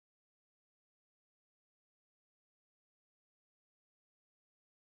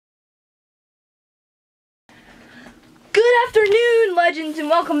afternoon, legends, and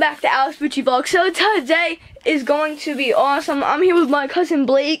welcome back to Alex Bucci Vlog. So today is going to be awesome. I'm here with my cousin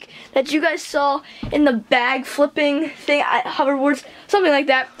Blake that you guys saw in the bag flipping thing at hoverboards, something like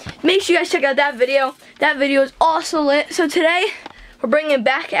that. Make sure you guys check out that video. That video is also lit. So today we're bringing it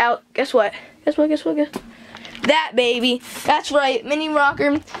back out. Guess what? Guess what? That baby. That's right, mini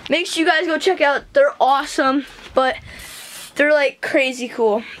rocker. Make sure you guys go check out. They're awesome, but they're like crazy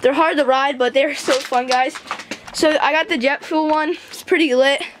cool. They're hard to ride, but they're so fun, guys. So I got the jet fuel one. It's pretty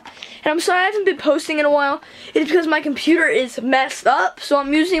lit. And I'm sorry I haven't been posting in a while. It's because my computer is messed up. So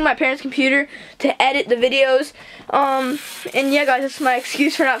I'm using my parents' computer to edit the videos. And yeah, guys, that's my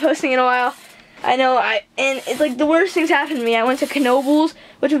excuse for not posting in a while. I know, and it's like the worst things happened to me. I went to Knoebels,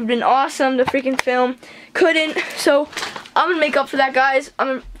 which would have been awesome to freaking film. Couldn't. So I'm going to make up for that, guys. I'm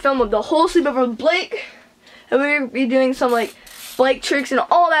going to film the whole sleepover with Blake. And we're going to be doing some like Blake tricks and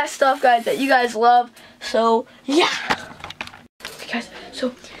all that stuff, guys, that you guys love. So, yeah. Okay, guys,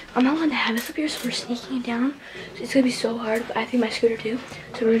 so I'm not allowed to have this up here, so we're sneaking it down. So it's going to be so hard, but I think my scooter too.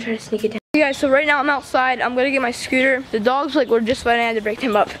 So we're going to try to sneak it down. Okay, guys, so right now I'm outside. I'm going to get my scooter. The dogs, like, we're just fighting. I had to break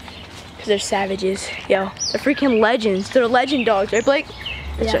them up because they're savages. Yo, they're freaking legends. They're legend dogs, right, Blake?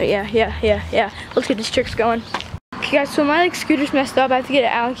 That's right, yeah. Let's get these tricks going. Okay, guys, so my, like, scooter's messed up. I have to get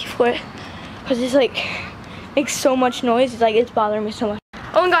an Allen key for it because it's, like, makes so much noise. It's, like, it's bothering me so much.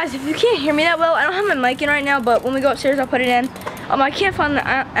 Oh, and guys, if you can't hear me that well, I don't have my mic in right now, but when we go upstairs, I'll put it in. I can't find the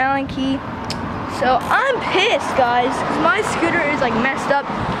Allen key, so I'm pissed, guys, because my scooter is like messed up.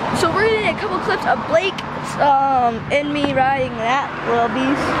 So we're gonna get a couple clips of Blake and me riding that little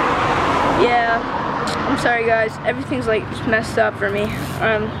beast. Yeah, I'm sorry, guys. Everything's like just messed up for me.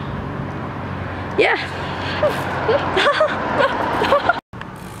 Yeah.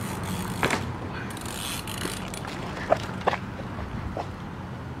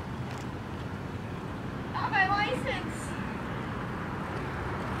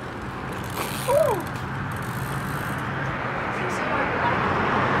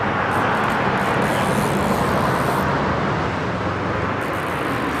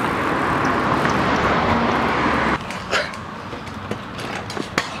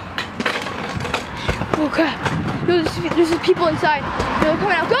 Oh crap. Yo, there's people inside. They're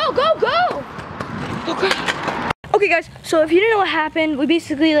coming out. Go! Oh crap. Okay, guys, so if you didn't know what happened, we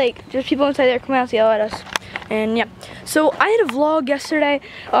basically, like, there's people inside there coming out to yell at us. And yeah. So I had a vlog yesterday.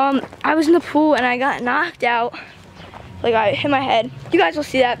 I was in the pool and I got knocked out. Like, I hit my head. You guys will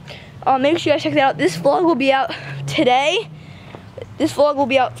see that. Make sure you guys check that out. This vlog will be out today. This vlog will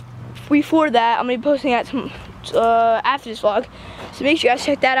be out before that. I'm gonna be posting that after this vlog. So make sure you guys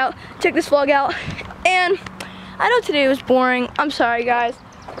check that out. Check this vlog out. And I know today was boring. I'm sorry, guys.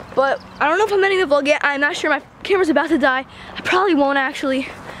 But I don't know if I'm ending the vlog yet. I'm not sure. My camera's about to die. I probably won't actually.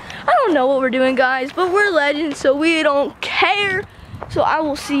 I don't know what we're doing, guys. But we're legends, so we don't care. So I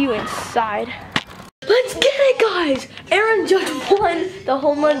will see you inside. Let's get it, guys. Aaron Judge won the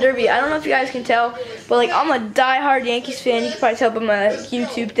home run derby. I don't know if you guys can tell, but like I'm a diehard Yankees fan. You can probably tell by my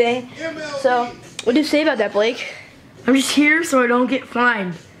YouTube thing. So what do you say about that, Blake? I'm just here so I don't get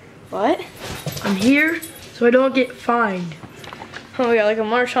fined. What? I'm here so I don't get fined. Oh, we got like a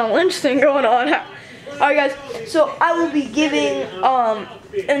Marshawn Lynch thing going on. Alright, guys, so I will be giving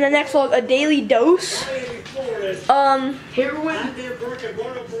in the next vlog a daily dose. Heroin.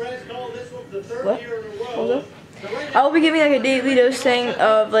 What? Hold up. I will be giving like a daily dose thing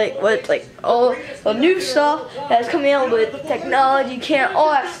of like what, like all the new stuff that's coming out with technology, all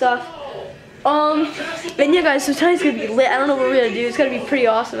that stuff. And yeah, guys, so tonight's gonna be lit. I don't know what we're gonna do. It's gonna be pretty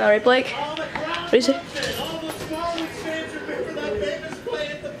awesome, alright, Blake? What do you say?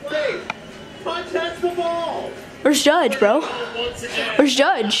 Where's Judge, bro? Where's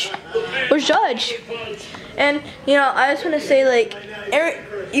Judge? Where's Judge? And you know, I just want to say, like, Aaron,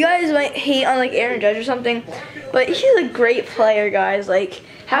 you guys might hate on like Aaron Judge or something, but he's a great player, guys. Like,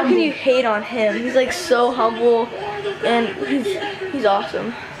 how can you hate on him? He's like so humble, and he's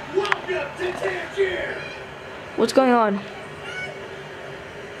awesome. What's going on?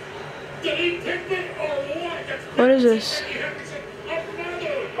 What is this?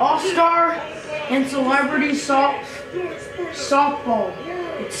 All-Star and Celebrity Softball.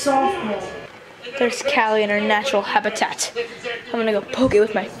 It's softball. There's Callie in her natural habitat. I'm gonna go poke it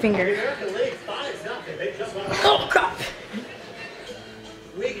with my finger. Oh crap!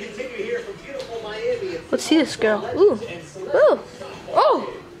 Let's see this girl. Ooh, ooh,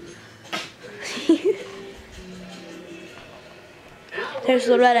 oh! There's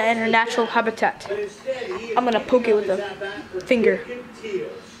Loretta in her natural habitat. I'm gonna poke it with a finger.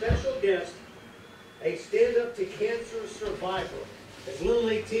 Special guest, a stand-up to cancer survivor. His Little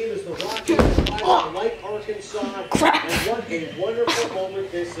League team is the Rockies, Lake Arkansas. Crap. And what a wonderful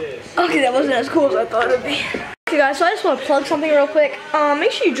moment this is. Okay, that wasn't as cool as I thought it would be. Okay guys, so I just want to plug something real quick.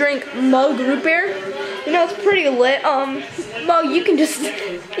 Make sure you drink Mug root beer. You know, it's pretty lit. Mug, you can just,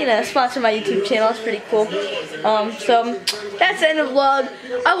 you know, sponsor my YouTube channel. It's pretty cool. So that's the end of the vlog.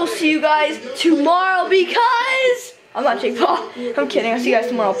 I will see you guys tomorrow because I'm not Jake Paul. I'm kidding. I'll see you guys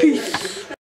tomorrow. Peace.